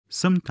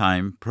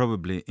Sometime,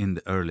 probably in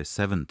the early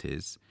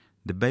 70s,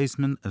 the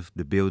basement of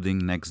the building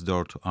next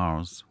door to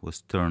ours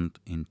was turned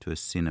into a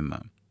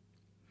cinema.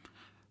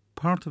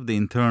 Part of the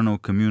internal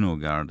communal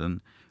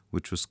garden,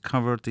 which was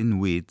covered in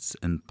weeds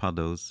and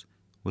puddles,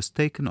 was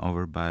taken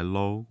over by a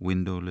low,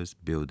 windowless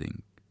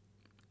building.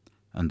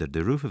 Under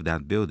the roof of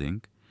that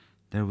building,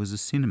 there was a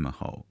cinema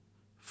hall,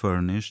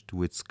 furnished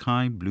with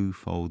sky-blue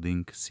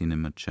folding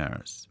cinema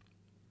chairs.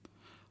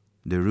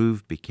 The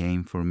roof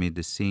became for me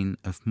the scene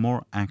of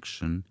more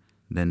action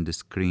than the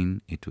screen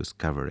it was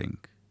covering.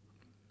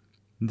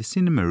 The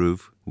cinema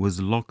roof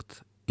was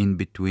locked in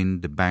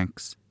between the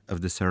backs of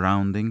the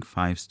surrounding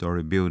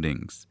 5-story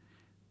buildings,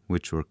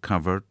 which were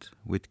covered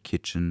with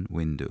kitchen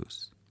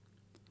windows.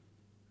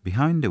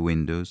 Behind the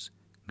windows,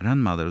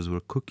 grandmothers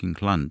were cooking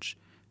lunch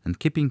and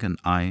keeping an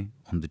eye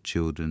on the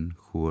children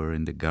who were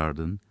in the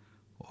garden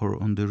or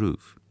on the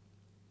roof.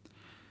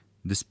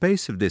 The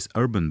space of this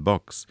urban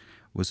box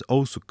was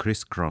also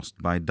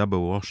crisscrossed by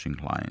double washing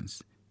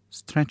lines,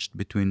 stretched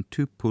between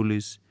two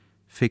pulleys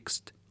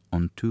fixed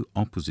on two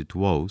opposite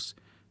walls,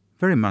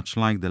 very much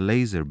like the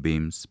laser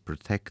beams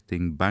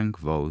protecting bank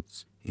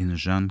vaults in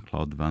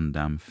Jean-Claude Van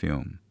Damme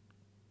film.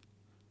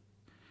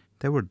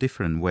 There were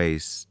different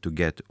ways to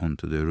get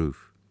onto the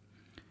roof.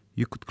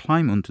 You could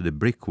climb onto the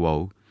brick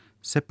wall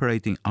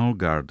separating our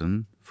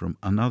garden from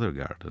another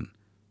garden,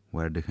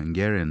 where the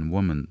Hungarian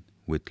woman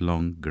with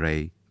long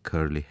grey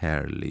curly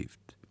hair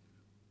lived.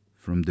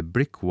 From the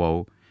brick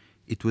wall,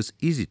 it was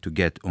easy to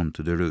get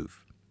onto the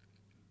roof.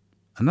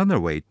 Another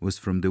way was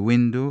from the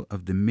window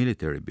of the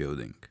military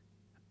building,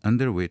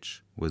 under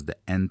which was the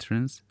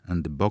entrance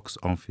and the box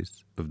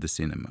office of the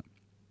cinema.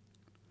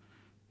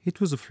 It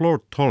was a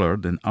floor taller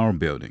than our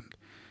building,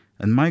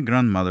 and my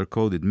grandmother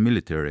called it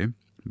military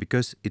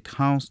because it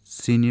housed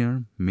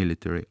senior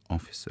military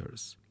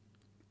officers.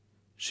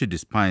 She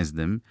despised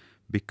them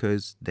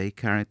because they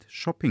carried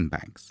shopping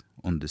bags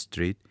on the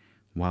street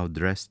while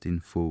dressed in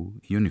full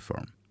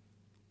uniform.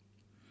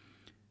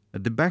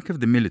 At the back of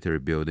the military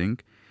building,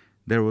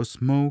 there were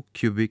small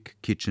cubic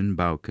kitchen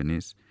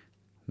balconies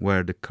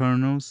where the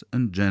colonels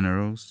and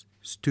generals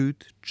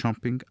stood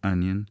chopping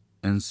onion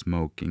and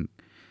smoking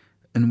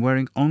and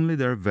wearing only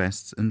their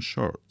vests and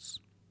shorts.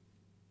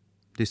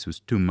 This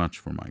was too much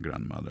for my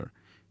grandmother,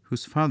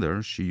 whose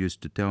father, she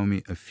used to tell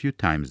me a few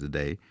times a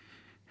day,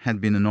 had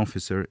been an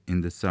officer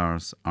in the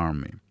Tsar's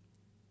army.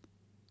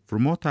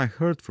 From what I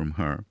heard from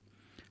her,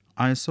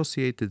 I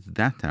associated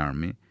that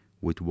army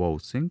with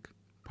waltzing,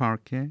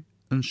 parquet,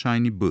 and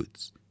shiny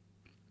boots.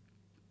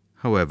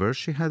 However,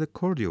 she had a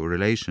cordial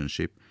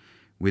relationship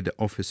with the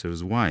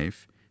officer's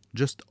wife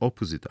just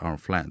opposite our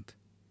flat,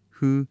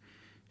 who,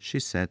 she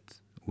said,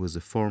 was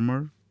a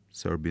former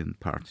Serbian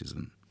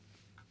partisan.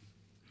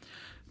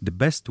 The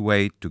best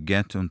way to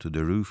get onto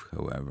the roof,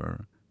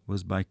 however,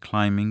 was by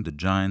climbing the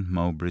giant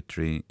mulberry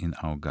tree in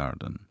our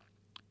garden.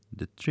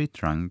 The tree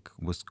trunk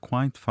was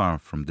quite far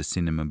from the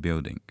cinema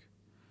building.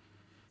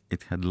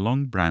 It had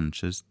long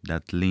branches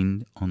that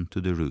leaned onto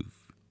the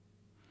roof.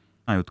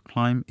 I would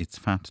climb its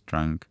fat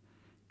trunk,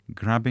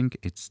 grabbing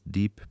its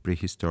deep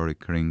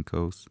prehistoric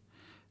wrinkles,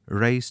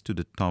 race to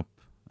the top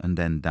and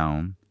then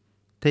down,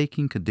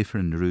 taking a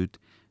different route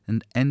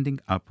and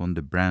ending up on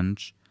the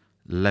branch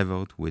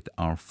leveled with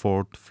our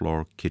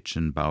 4th-floor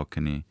kitchen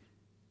balcony,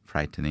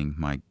 frightening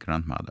my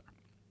grandmother.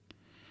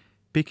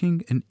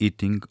 Picking and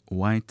eating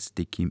white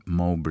sticky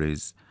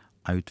mulberries,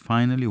 I would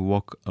finally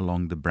walk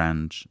along the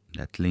branch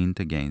that leaned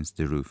against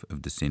the roof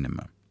of the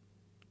cinema.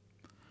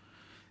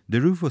 The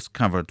roof was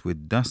covered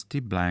with dusty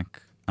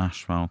black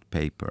asphalt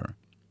paper,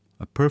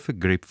 a perfect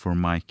grip for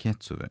my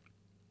ketsove,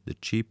 the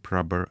cheap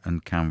rubber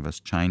and canvas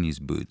Chinese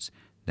boots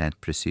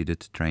that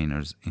preceded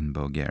trainers in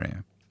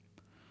Bulgaria.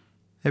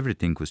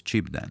 Everything was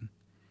cheap then.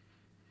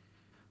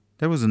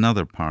 There was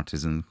another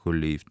partisan who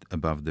lived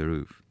above the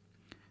roof.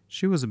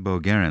 She was a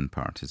Bulgarian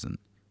partisan,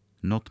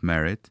 not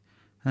married,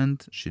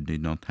 and she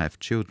did not have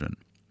children.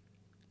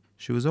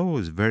 She was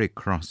always very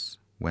cross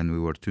when we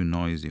were too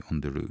noisy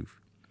on the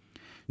roof.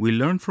 We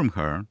learned from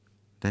her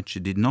that she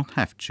did not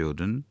have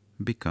children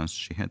because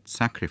she had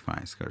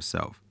sacrificed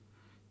herself.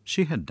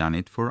 She had done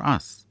it for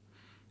us.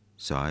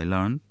 So I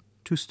learned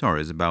 2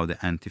 stories about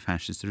the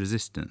anti-fascist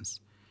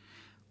resistance.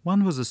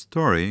 One was a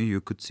story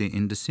you could see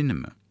in the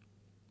cinema,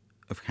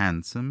 of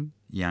handsome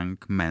young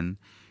men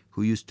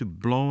who used to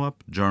blow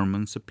up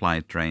German supply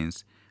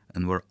trains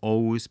and were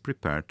always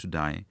prepared to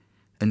die,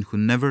 and who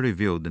never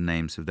revealed the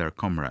names of their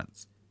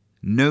comrades,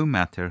 no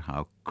matter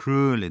how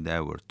cruelly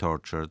they were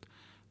tortured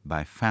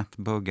by fat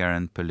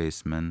Bulgarian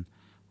policemen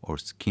or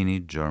skinny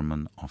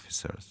German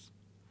officers.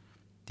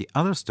 The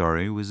other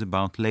story was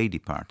about lady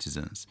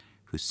partisans,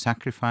 whose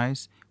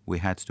sacrifice we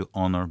had to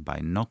honor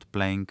by not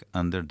playing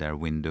under their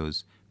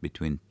windows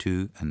between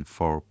 2 and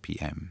 4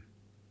 p.m.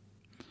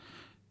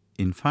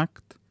 In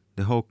fact,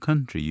 the whole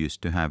country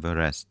used to have a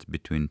rest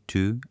between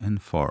 2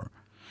 and 4,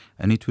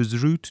 and it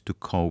was rude to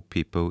call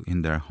people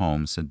in their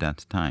homes at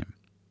that time.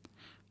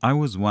 I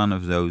was one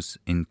of those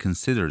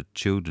inconsiderate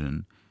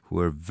children who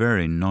were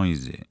very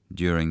noisy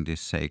during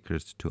these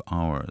sacred 2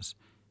 hours,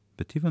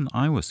 but even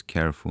I was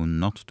careful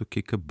not to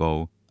kick a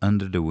ball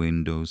under the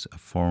windows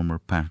of former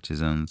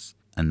partisans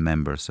and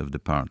members of the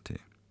party.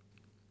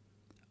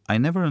 I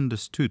never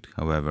understood,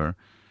 however,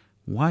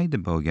 why the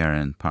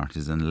Bulgarian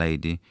partisan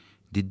lady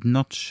did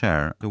not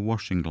share the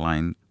washing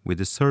line with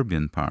the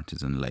Serbian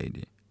partisan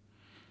lady.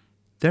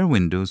 Their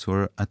windows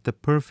were at the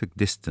perfect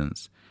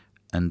distance,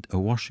 and a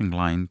washing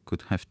line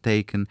could have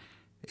taken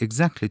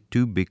exactly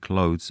 2 big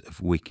loads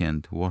of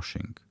weekend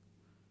washing.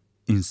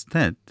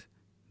 Instead,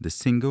 the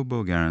single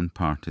Bulgarian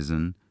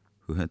partisan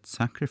who had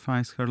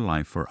sacrificed her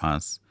life for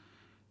us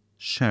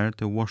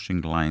shared a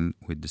washing line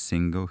with the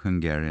single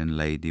Hungarian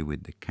lady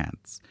with the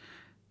cats,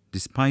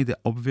 despite the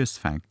obvious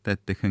fact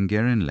that the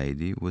Hungarian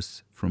lady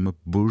was from a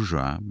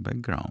bourgeois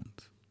background.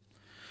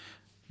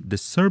 The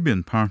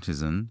Serbian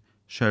partisan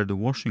shared a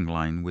washing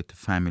line with a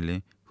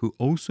family who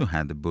also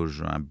had a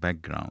bourgeois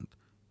background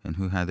and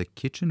who had a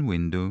kitchen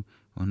window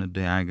on a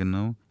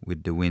diagonal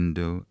with the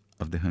window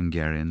of the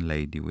Hungarian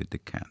lady with the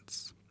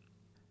cats.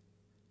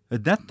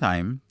 At that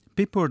time,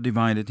 people were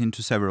divided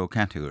into several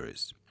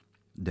categories.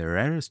 The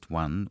rarest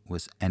one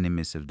was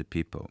enemies of the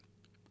people.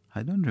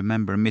 I don't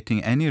remember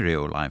meeting any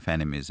real-life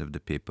enemies of the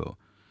people.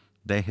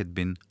 They had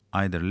been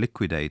either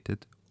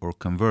liquidated or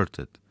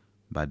converted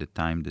by the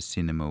time the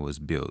cinema was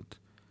built.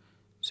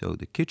 So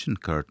the kitchen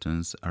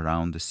curtains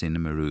around the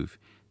cinema roof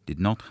did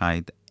not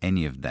hide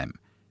any of them,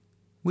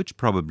 which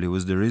probably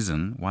was the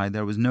reason why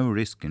there was no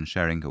risk in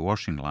sharing a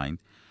washing line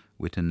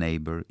with a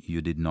neighbor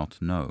you did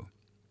not know.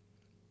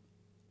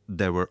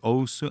 There were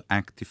also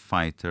active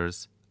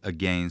fighters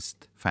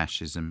against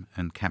fascism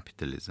and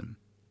capitalism.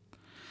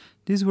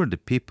 These were the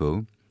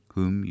people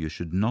whom you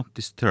should not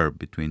disturb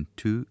between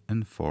 2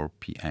 and 4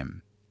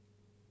 p.m.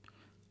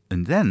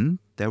 And then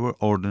there were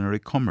ordinary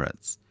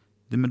comrades,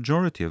 the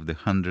majority of the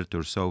 100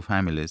 or so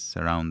families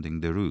surrounding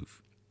the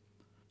roof.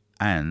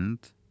 And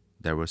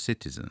there were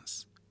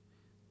citizens.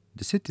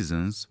 The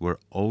citizens were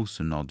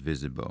also not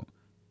visible,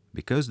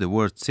 because the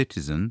word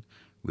citizen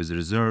was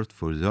reserved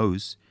for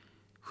those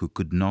who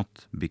could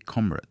not be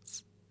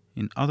comrades.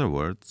 In other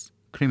words,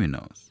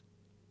 criminals.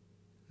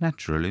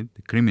 Naturally,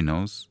 the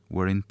criminals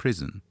were in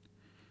prison,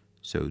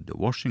 so the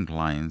washing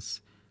lines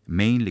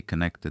mainly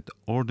connected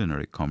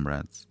ordinary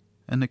comrades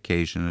and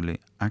occasionally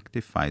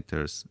active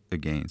fighters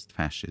against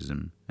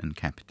fascism and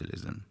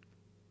capitalism.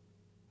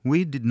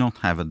 We did not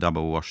have a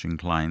double washing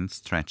line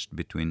stretched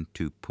between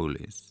 2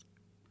 pulleys.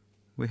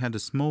 We had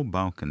a small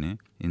balcony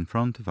in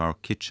front of our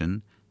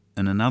kitchen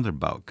and another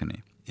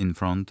balcony in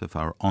front of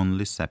our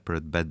only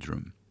separate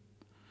bedroom.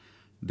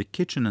 The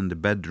kitchen and the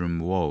bedroom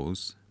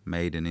walls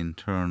made an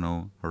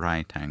internal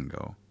right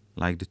angle,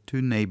 like the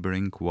 2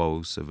 neighboring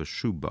walls of a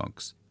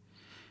shoebox.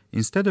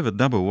 Instead of a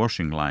double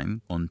washing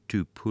line on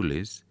 2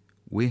 pulleys,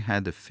 we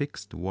had a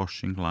fixed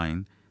washing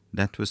line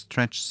that was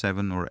stretched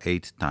 7 or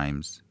 8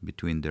 times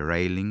between the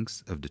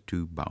railings of the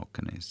 2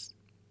 balconies.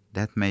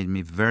 That made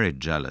me very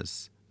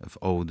jealous of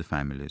all the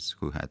families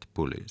who had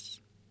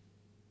pulleys.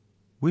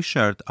 We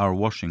shared our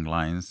washing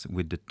lines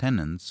with the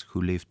tenants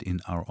who lived in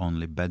our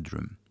only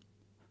bedroom.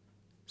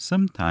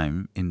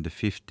 Sometime in the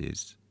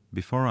 50s,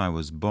 before I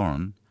was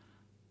born,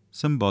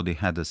 somebody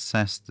had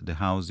assessed the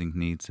housing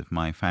needs of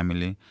my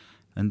family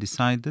and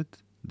decided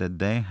that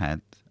they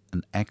had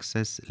an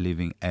excess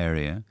living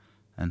area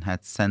and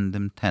had sent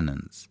them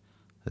tenants,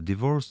 a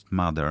divorced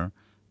mother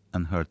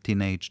and her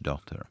teenage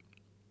daughter.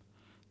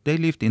 They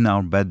lived in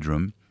our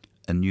bedroom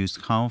and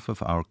used half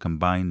of our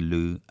combined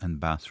loo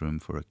and bathroom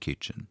for a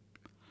kitchen.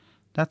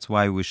 That's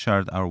why we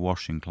shared our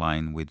washing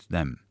line with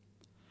them.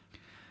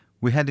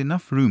 We had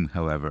enough room,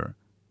 however,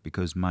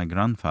 because my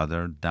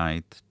grandfather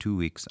died 2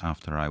 weeks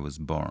after I was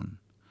born.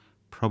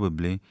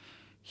 Probably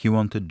he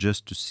wanted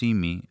just to see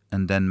me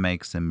and then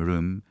make some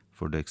room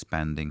for the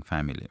expanding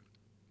family.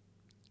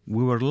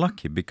 We were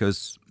lucky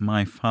because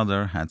my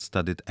father had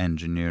studied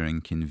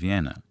engineering in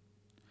Vienna.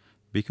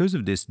 Because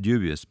of this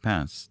dubious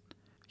past,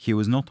 he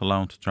was not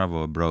allowed to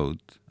travel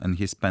abroad and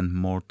he spent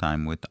more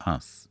time with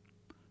us.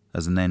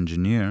 As an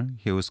engineer,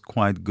 he was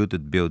quite good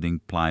at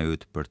building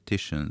plywood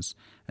partitions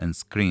and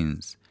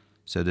screens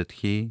so that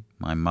he,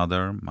 my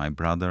mother, my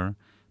brother,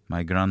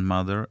 my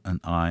grandmother and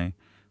I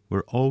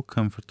were all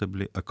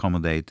comfortably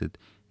accommodated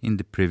in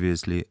the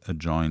previously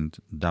adjoined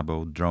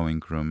double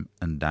drawing room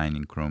and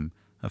dining room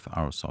of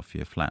our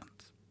Sofia flat.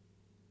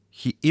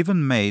 He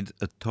even made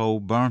a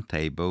tall bar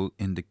table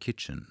in the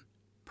kitchen,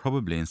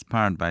 probably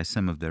inspired by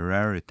some of the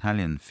rare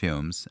Italian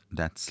films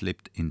that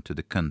slipped into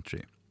the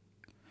country.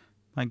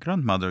 My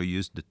grandmother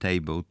used the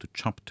table to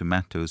chop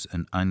tomatoes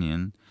and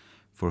onion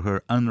for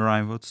her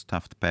unrivaled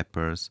stuffed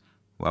peppers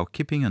while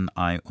keeping an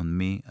eye on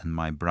me and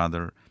my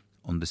brother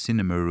on the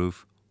cinema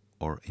roof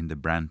or in the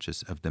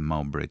branches of the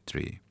mulberry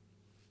tree.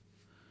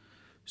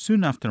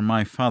 Soon after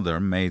my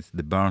father made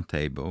the bar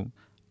table,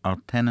 our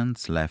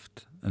tenants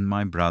left and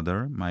my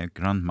brother, my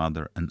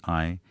grandmother and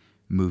I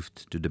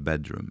moved to the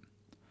bedroom.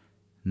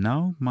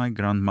 Now my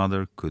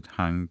grandmother could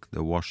hang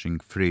the washing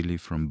freely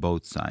from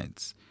both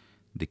sides,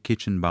 the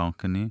kitchen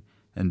balcony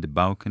and the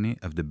balcony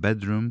of the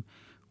bedroom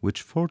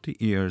which 40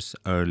 years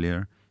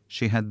earlier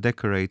she had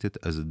decorated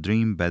as a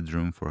dream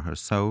bedroom for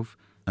herself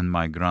and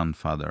my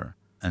grandfather,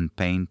 and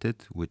painted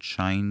with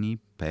shiny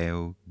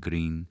pale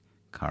green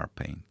car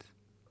paint.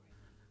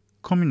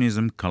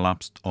 Communism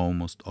collapsed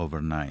almost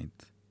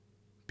overnight.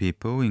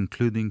 People,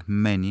 including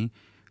many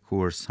who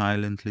were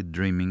silently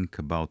dreaming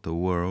about a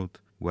world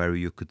where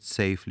you could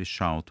safely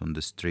shout on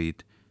the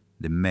street,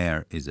 "The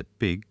mayor is a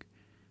pig,"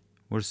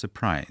 were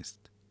surprised.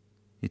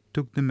 It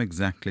took them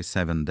exactly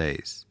 7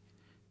 days.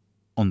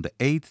 On the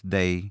 8th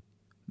day,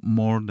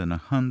 more than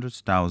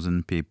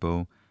 100,000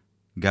 people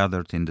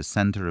gathered in the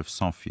center of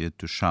Sofia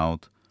to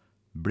shout,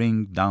 "Bring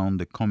down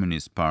the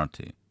Communist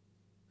Party,"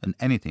 and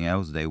anything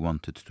else they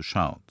wanted to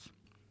shout.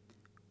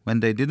 When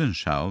they didn't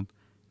shout,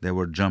 they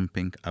were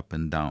jumping up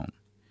and down.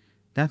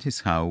 That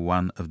is how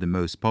one of the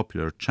most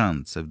popular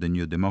chants of the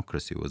new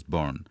democracy was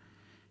born.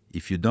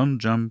 "If you don't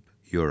jump,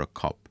 you're a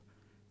cop,"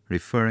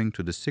 referring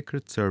to the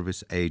Secret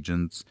Service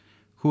agents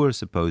who were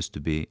supposed to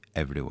be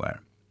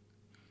everywhere.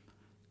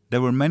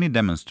 There were many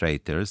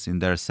demonstrators in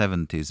their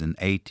 70s and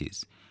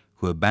 80s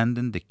who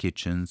abandoned the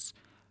kitchens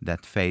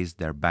that faced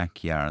their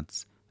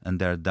backyards and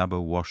their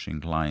double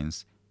washing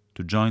lines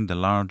to join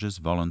the largest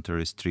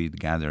voluntary street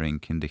gathering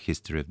in the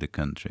history of the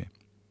country.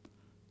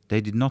 They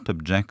did not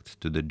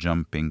object to the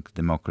jumping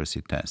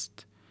democracy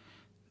test.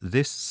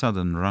 This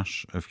sudden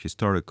rush of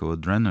historical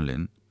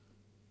adrenaline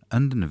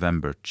and the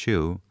November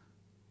chill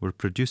were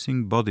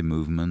producing body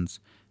movements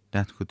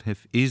that could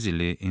have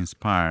easily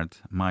inspired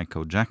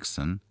Michael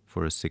Jackson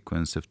for a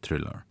sequence of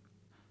Thriller.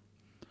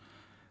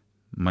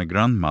 My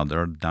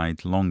grandmother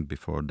died long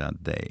before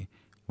that day,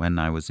 when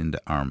I was in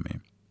the army.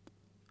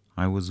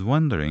 I was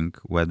wondering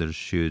whether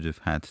she would have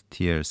had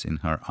tears in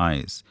her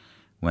eyes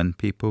when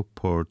people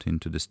poured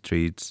into the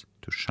streets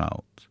to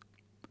shout.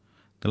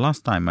 The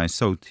last time I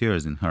saw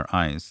tears in her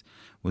eyes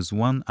was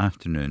one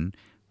afternoon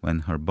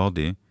when her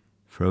body,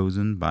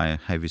 frozen by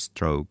a heavy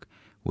stroke,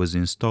 was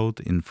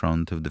installed in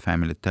front of the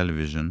family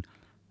television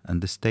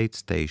and the state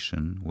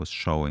station was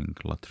showing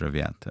La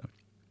Traviata.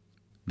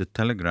 The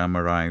telegram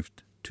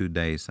arrived 2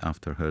 days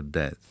after her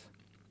death.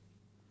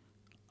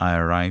 I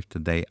arrived a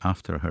day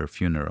after her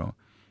funeral,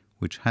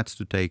 which had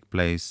to take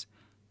place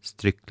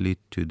strictly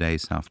 2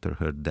 days after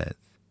her death.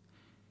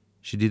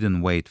 She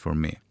didn't wait for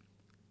me,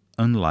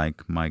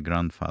 unlike my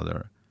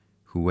grandfather,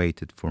 who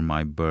waited for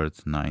my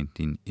birth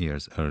 19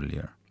 years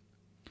earlier.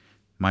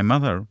 My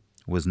mother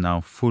was now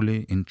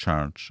fully in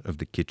charge of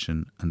the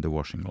kitchen and the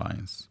washing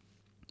lines.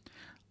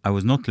 I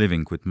was not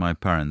living with my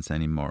parents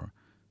anymore,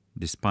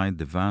 despite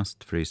the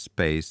vast free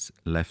space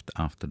left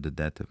after the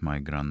death of my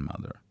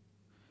grandmother.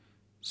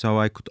 So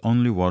I could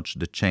only watch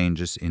the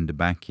changes in the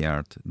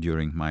backyard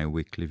during my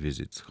weekly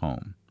visits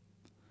home.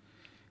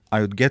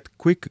 I would get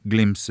quick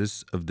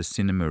glimpses of the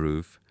cinema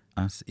roof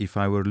as if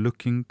I were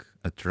looking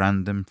at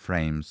random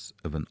frames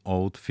of an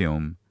old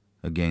film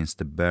against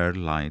a bare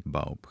light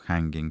bulb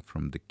hanging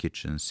from the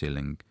kitchen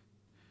ceiling.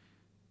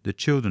 The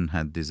children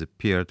had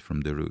disappeared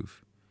from the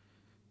roof.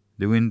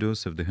 The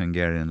windows of the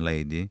Hungarian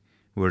lady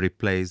were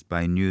replaced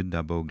by new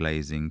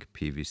double-glazing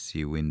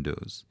PVC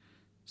windows,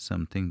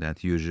 something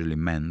that usually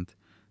meant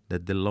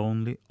that the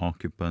lonely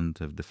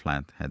occupant of the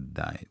flat had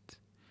died.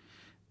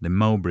 The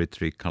mulberry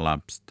tree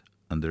collapsed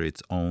under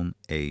its own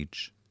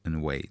age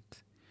and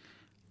weight.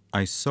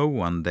 I saw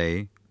one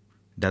day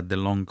that the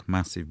long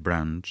massive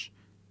branch,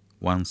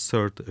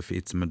 1/3 of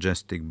its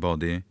majestic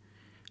body,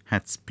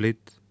 had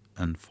split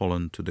and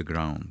fallen to the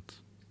ground.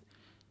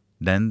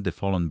 Then the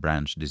fallen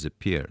branch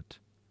disappeared.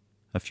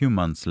 A few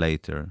months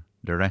later,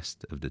 the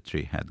rest of the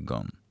tree had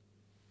gone.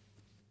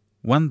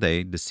 One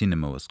day the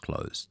cinema was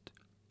closed.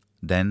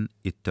 Then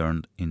it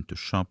turned into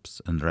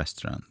shops and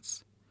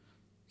restaurants.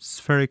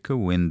 Spherical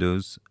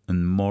windows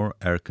and more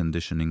air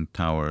conditioning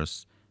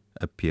towers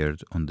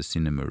appeared on the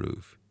cinema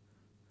roof.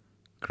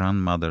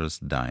 Grandmothers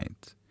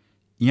died.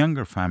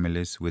 Younger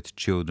families with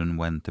children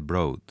went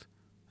abroad,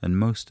 and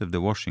most of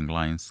the washing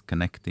lines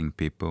connecting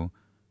people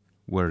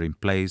were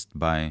replaced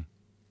by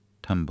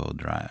tumble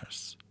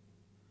dryers.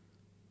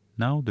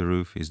 Now the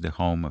roof is the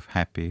home of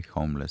happy,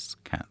 homeless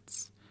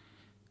cats.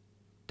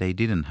 They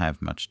didn't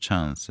have much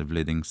chance of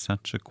leading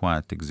such a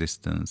quiet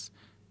existence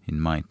in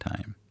my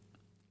time.